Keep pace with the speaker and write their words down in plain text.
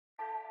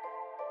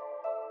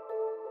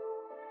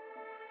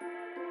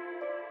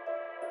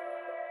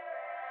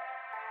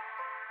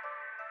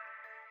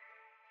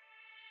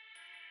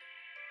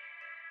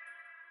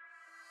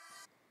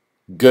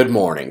Good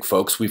morning,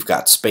 folks. We've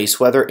got space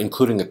weather,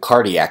 including a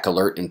cardiac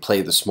alert in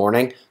play this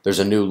morning. There's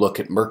a new look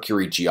at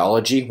Mercury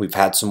geology. We've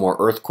had some more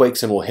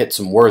earthquakes and we'll hit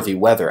some worthy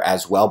weather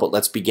as well, but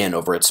let's begin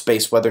over at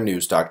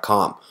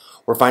spaceweathernews.com.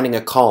 We're finding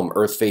a calm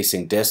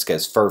Earth-facing disk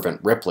as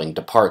fervent rippling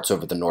departs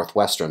over the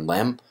northwestern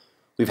limb.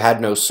 We've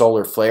had no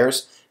solar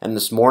flares, and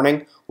this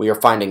morning we are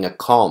finding a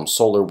calm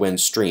solar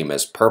wind stream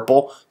as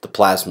purple, the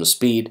plasma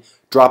speed,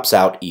 drops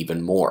out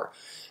even more.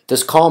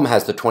 This calm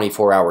has the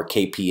 24-hour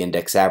KP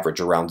index average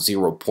around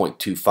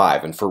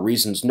 0.25, and for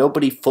reasons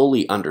nobody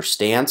fully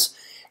understands,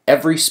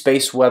 every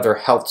space weather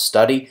health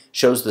study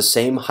shows the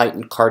same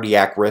heightened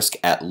cardiac risk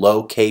at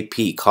low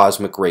KP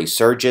cosmic ray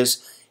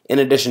surges, in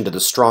addition to the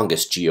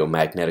strongest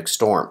geomagnetic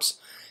storms.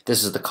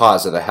 This is the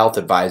cause of the health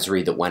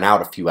advisory that went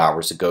out a few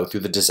hours ago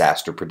through the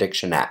Disaster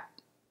Prediction app.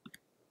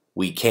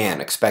 We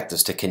can expect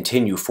this to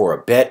continue for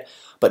a bit,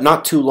 but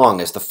not too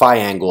long, as the phi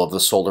angle of the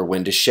solar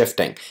wind is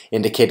shifting,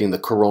 indicating the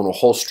coronal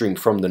hole stream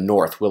from the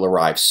north will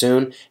arrive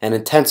soon and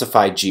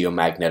intensify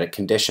geomagnetic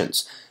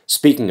conditions.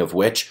 Speaking of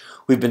which,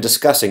 we've been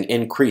discussing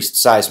increased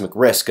seismic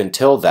risk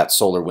until that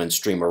solar wind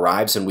stream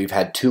arrives, and we've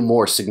had two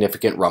more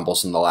significant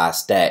rumbles in the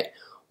last day.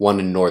 One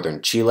in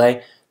northern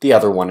Chile, the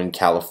other one in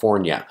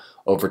California.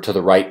 Over to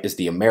the right is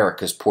the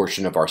Americas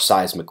portion of our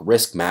seismic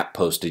risk map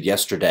posted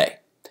yesterday.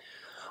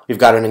 We've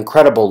got an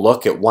incredible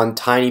look at one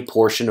tiny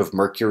portion of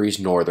Mercury's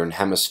northern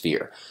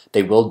hemisphere.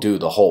 They will do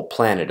the whole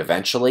planet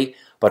eventually,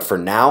 but for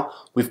now,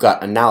 we've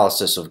got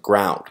analysis of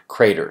ground,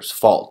 craters,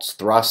 faults,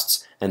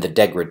 thrusts, and the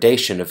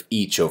degradation of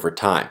each over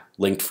time,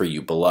 linked for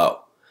you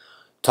below.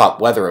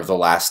 Top weather of the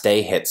last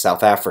day hit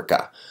South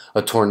Africa.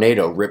 A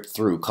tornado ripped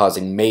through,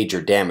 causing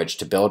major damage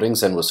to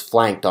buildings, and was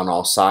flanked on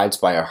all sides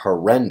by a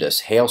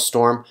horrendous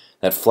hailstorm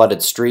that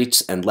flooded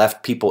streets and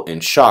left people in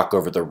shock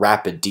over the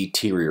rapid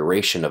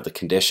deterioration of the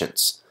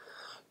conditions.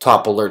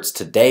 Top alerts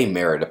today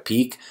merit a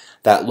peek.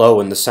 That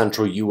low in the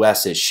central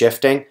U.S. is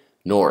shifting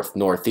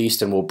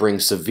north-northeast and will bring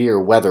severe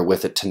weather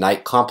with it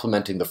tonight,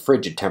 complementing the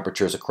frigid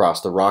temperatures across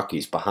the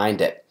Rockies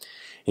behind it.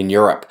 In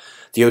Europe,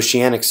 the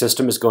oceanic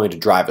system is going to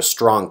drive a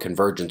strong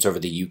convergence over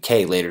the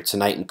UK later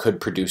tonight and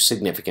could produce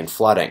significant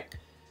flooding.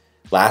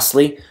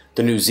 Lastly,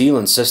 the New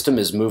Zealand system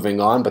is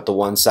moving on, but the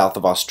one south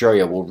of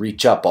Australia will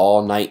reach up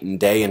all night and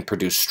day and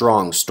produce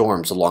strong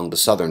storms along the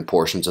southern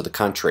portions of the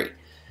country.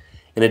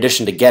 In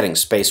addition to getting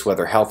space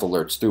weather health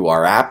alerts through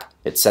our app,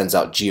 it sends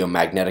out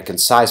geomagnetic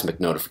and seismic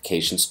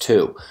notifications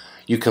too.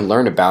 You can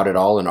learn about it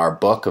all in our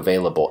book,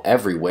 available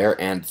everywhere,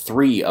 and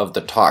 3 of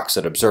the talks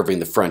at Observing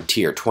the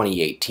Frontier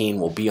 2018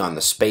 will be on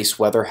the space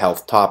weather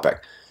health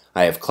topic.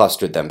 I have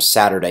clustered them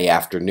Saturday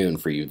afternoon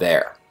for you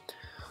there.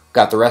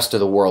 Got the rest of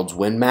the world's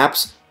wind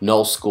maps,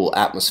 null school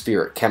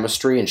atmospheric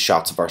chemistry, and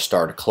shots of our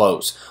star to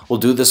close. We'll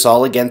do this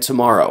all again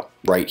tomorrow,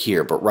 right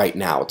here, but right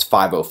now it's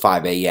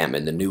 5:05 a.m.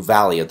 in the new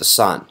Valley of the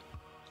Sun.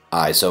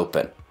 Eyes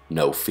open,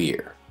 no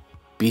fear.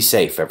 Be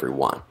safe,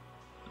 everyone.